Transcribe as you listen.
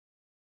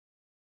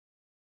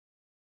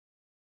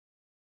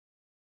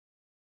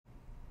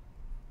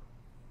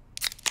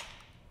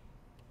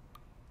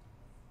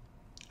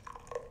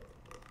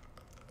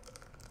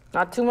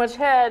Not too much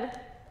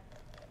head.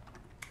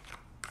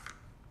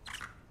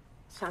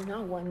 So I'm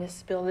not one to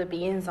spill the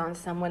beans on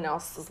someone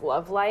else's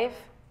love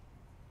life,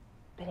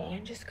 but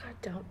Anne just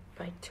got dumped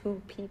by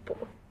 2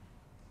 people.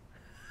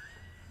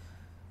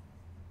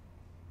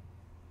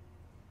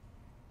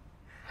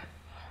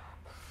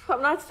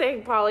 I'm not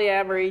saying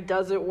polyamory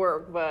doesn't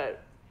work,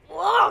 but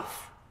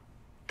woof!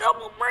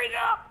 Double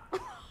breakup!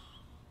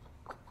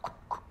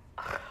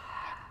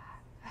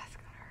 That's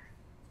gonna hurt.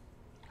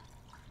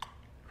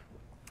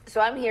 So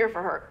I'm here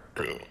for her,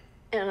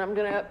 and I'm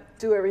gonna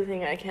do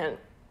everything I can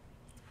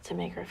to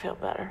make her feel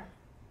better.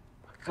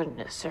 I couldn't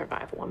have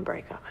survived 1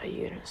 breakup. How are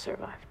you gonna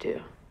survive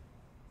 2?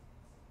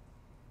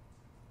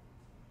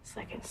 It's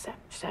like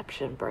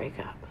Inception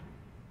breakup.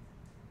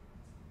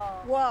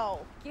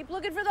 Whoa. Keep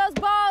looking for those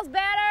balls,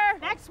 batter.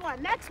 Next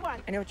one, next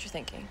one. I know what you're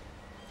thinking.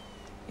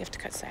 You have to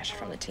cut Sasha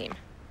from the team.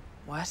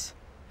 What?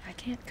 I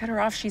can't cut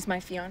her off. She's my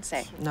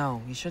fiance.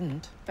 No, you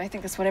shouldn't. But I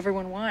think that's what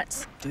everyone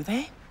wants. Do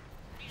they?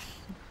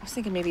 I was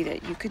thinking maybe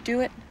that you could do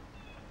it.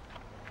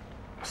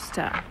 Just,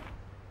 so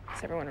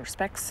everyone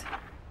respects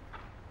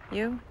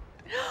you.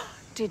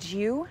 Did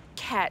you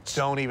catch?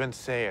 Don't even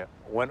say it.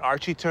 When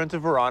Archie turned to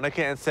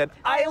Veronica and said,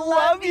 I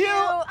love you!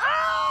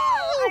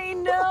 Oh! I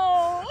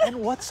know! And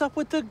what's up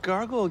with the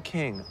Gargoyle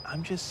King?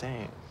 I'm just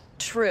saying.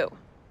 True.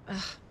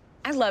 Ugh.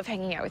 I love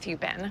hanging out with you,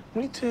 Ben.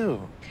 Me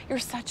too. You're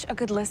such a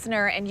good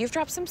listener, and you've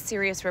dropped some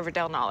serious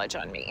Riverdale knowledge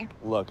on me.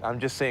 Look, I'm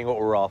just saying what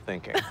we're all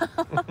thinking.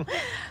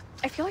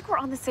 I feel like we're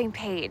on the same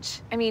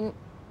page. I mean,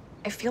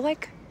 I feel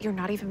like you're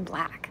not even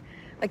black.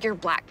 Like, you're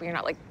black, but you're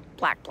not, like,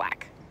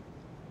 black.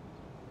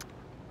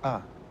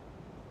 Ah.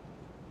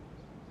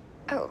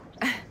 Oh,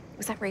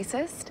 was that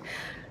racist?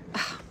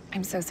 Oh,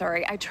 I'm so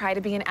sorry. I try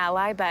to be an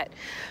ally, but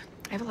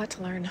I have a lot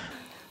to learn.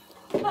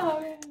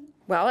 Oh.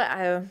 Well,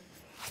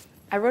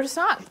 I wrote a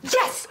song.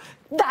 Yes!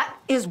 That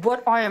is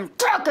what I am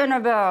talking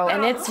about.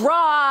 And it's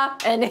raw,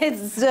 and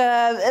it's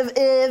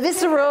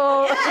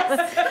visceral.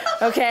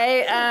 Yes.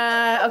 Okay,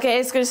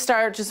 it's gonna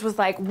start just with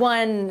like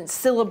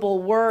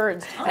 1-syllable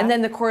words, and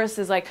then the chorus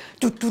is like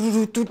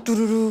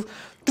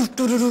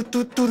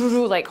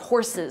like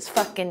horses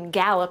fucking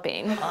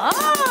galloping.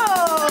 Oh!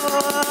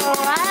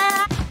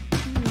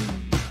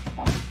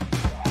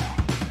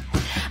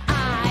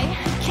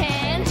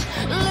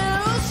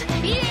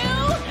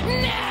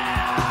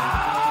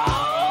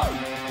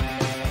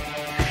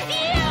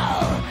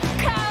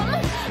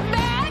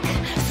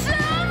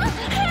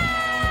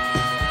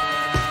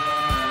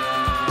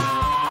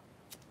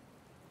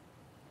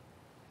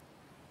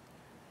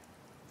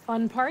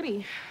 Fun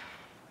party.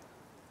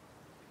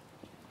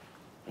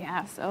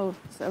 Yeah, so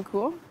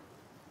cool.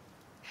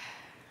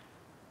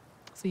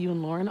 So you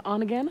and Lauren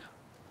on again?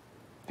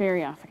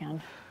 Very off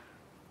again.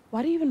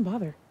 Why do you even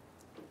bother?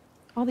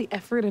 All the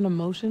effort and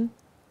emotion.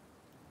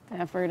 The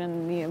effort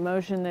and the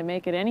emotion that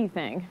make it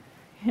anything.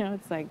 You know,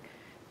 it's like,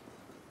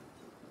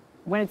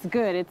 when it's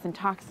good, it's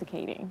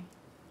intoxicating.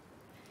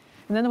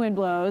 And then the wind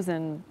blows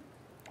and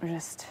we're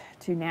just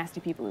 2 nasty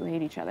people who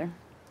hate each other.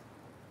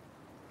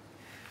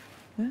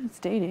 Well, it's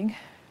dating.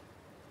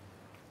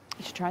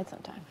 You should try it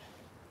sometime.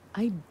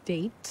 I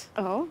date.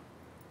 Oh?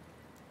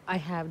 I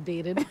have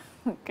dated.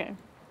 Okay.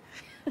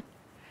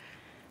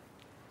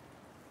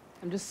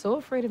 I'm just so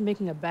afraid of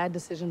making a bad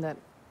decision that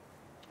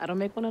I don't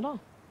make one at all.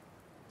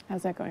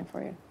 How's that going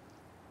for you?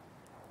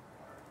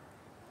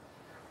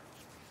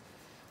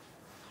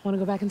 Want to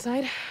go back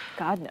inside?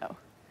 God, no.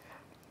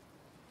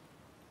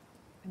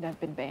 And I've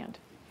been banned.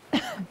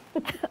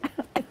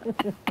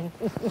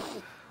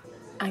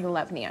 I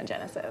love Neon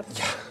Genesis.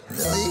 Yeah,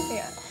 really?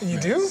 Yeah. You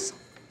do?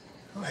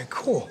 All right,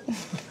 cool.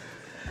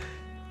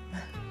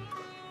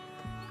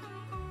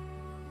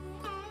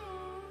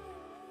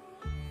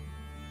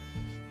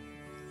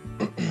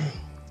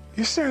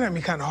 You're staring at me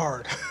kind of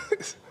hard.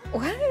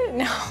 What?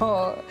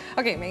 No.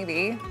 Okay,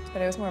 maybe.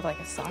 But it was more of like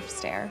a soft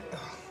stare.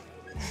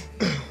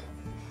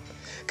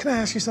 Can I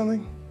ask you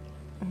something?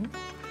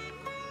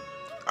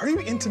 Mm-hmm. Are you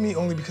into me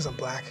only because I'm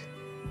black?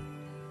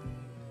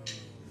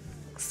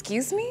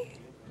 Excuse me?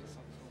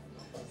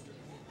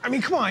 I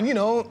mean, come on, you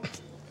know,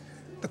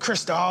 the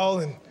crystal,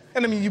 and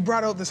I mean, you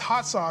brought out this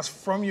hot sauce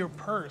from your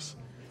purse.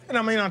 And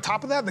I mean, on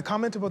top of that, the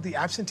comment about the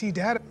absentee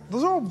dad,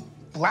 those are all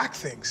black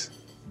things.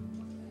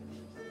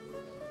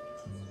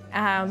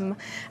 I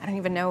don't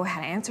even know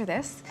how to answer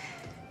this.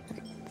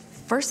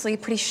 Firstly,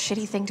 pretty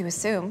shitty thing to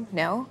assume,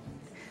 no?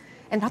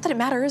 And not that it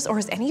matters or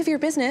is any of your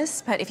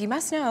business, but if you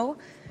must know,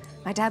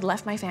 my dad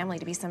left my family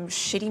to be some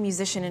shitty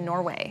musician in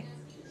Norway.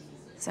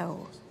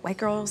 So white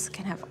girls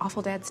can have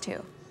awful dads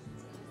too.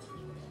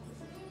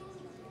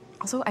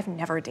 Also, I've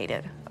never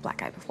dated a black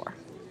guy before.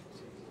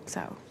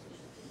 So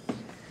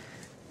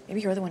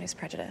maybe you're the one who's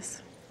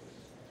prejudiced.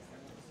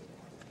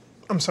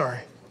 I'm sorry.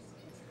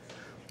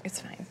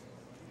 It's fine.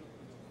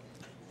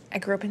 I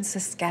grew up in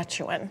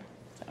Saskatchewan,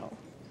 so.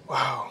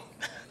 Wow.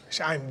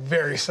 I'm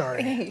very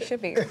sorry. You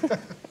should be.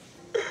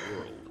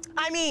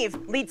 I'm Eve,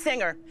 lead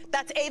singer.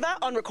 That's Ava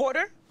on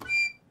recorder,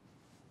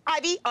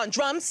 Ivy on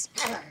drums,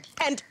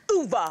 and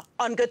Uva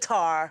on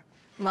guitar.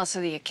 I'm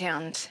also the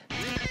accountant.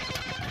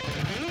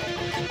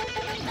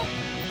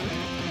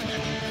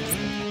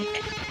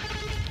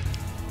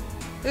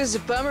 This is a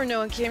bummer no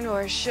one came to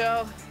our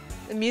show.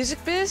 The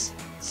music biz?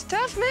 It's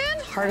tough,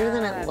 man. Harder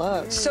than it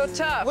looks. So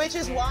tough. Which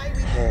is why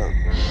we...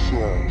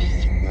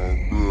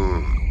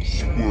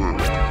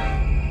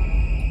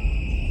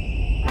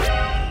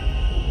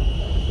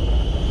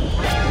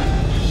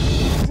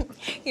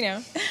 You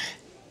know,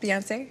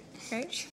 Beyonce, right?